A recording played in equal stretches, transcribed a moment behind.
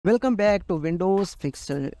Welcome back to Windows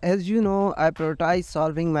Fixer. As you know, I prioritize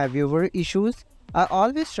solving my viewer issues. I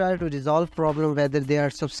always try to resolve problems whether they are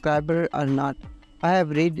subscriber or not. I have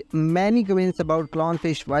read many comments about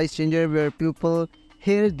Clownfish Voice Changer where people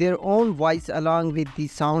hear their own voice along with the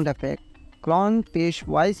sound effect. Clownfish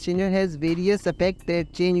Voice Changer has various effects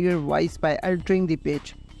that change your voice by altering the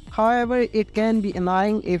pitch. However, it can be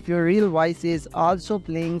annoying if your real voice is also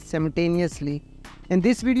playing simultaneously. In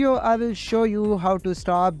this video, I will show you how to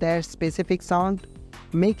stop that specific sound,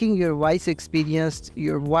 making your voice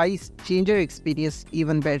changer experience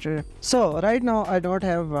even better. So right now I don't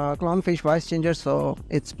have Clownfish Voice Changer, so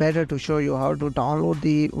it's better to show you how to download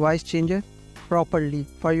the voice changer properly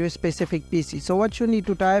for your specific PC. So what you need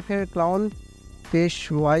to type here, Clownfish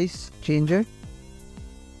Voice Changer.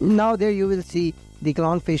 Now there you will see the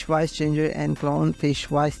Clownfish Voice Changer and Clownfish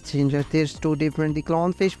Voice Changer. There's two different, the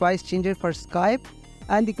Clownfish Voice Changer for Skype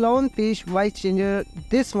and the Clownfish Voice Changer,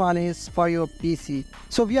 this one is for your PC.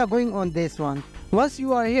 So we are going on this one. Once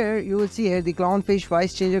you are here, you will see here the Clownfish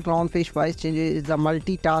Voice Changer. Clownfish Voice Changer is a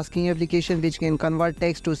multitasking application which can convert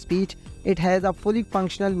text to speech. It has a fully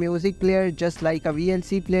functional music player just like a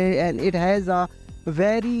VLC player, and it has a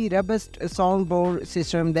very robust soundboard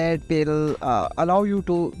system that will allow you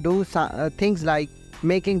to do things like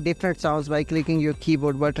making different sounds by clicking your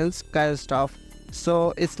keyboard buttons kind of stuff.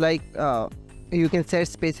 So it's like you can set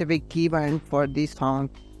specific keybind for this sound.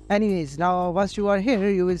 Anyways, now once you are here,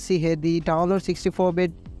 you will see here the download 64-bit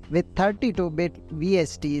with 32-bit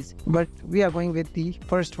VSTs, but we are going with the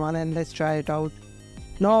first one and let's try it out.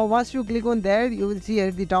 Now once you click on there, you will see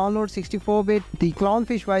here the download 64-bit, the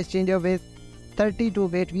Clownfish Voice Changer with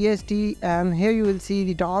 32-bit VST, and here you will see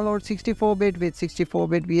the download 64-bit with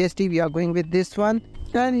 64-bit VST. We are going with this one,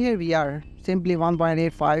 and here we are, simply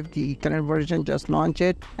 1.85, the current version, just launch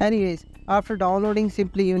it. Anyways, after downloading,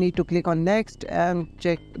 simply you need to click on next and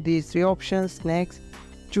check these three options. Next,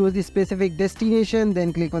 choose the specific destination,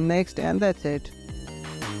 then click on next, and that's it.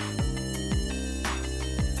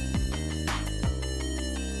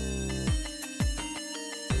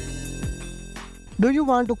 Do you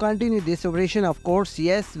want to continue this operation? Of course,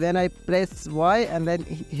 yes. When I press Y and then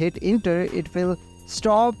hit enter, it will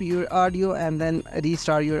stop your audio and then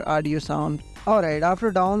restart your audio sound. Alright,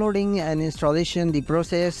 after downloading and installation, the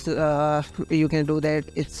process, you can do that.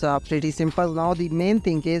 It's pretty simple. Now the main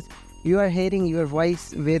thing is you are hearing your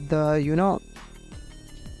voice with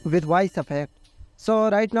with voice effect. So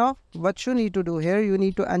right now, what you need to do here, you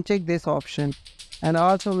need to uncheck this option and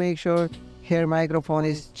also make sure here microphone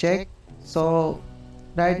is checked. So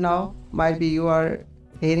right now, might be you are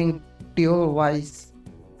hearing your voice.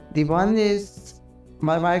 The one is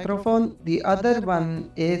my microphone, the other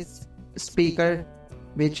one is speaker,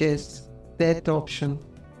 which is that option.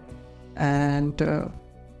 And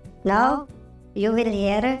now you will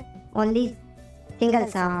hear only single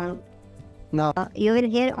sound. Now You will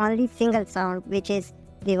hear only single sound, which is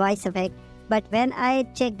the voice effect. But when I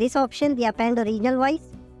check this option, the append original voice,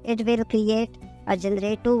 it will create or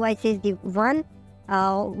generate two voices. The one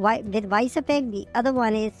with voice effect, the other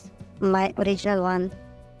one is my original one.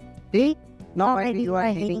 see, now Already you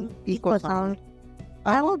are hearing echo sound.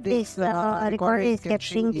 I hope this recorder is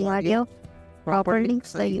capturing the audio properly,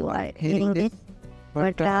 so you are hearing this.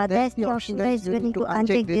 But that's the option, guys. You need to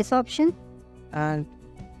uncheck this option. And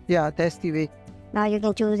yeah, that's the way. Now you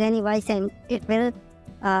can choose any voice and it will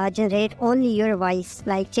generate only your voice,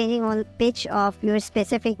 like changing on pitch of your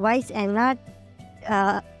specific voice and not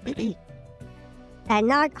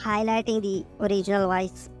highlighting the original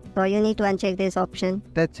voice. So you need to uncheck this option.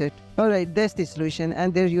 That's it. Alright, that's the solution,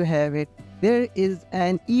 and there you have it. There is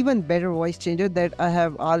an even better voice changer that I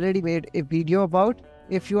have already made a video about.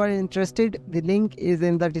 If you are interested, the link is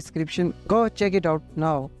in the description. Go check it out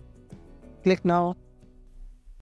now. Click now.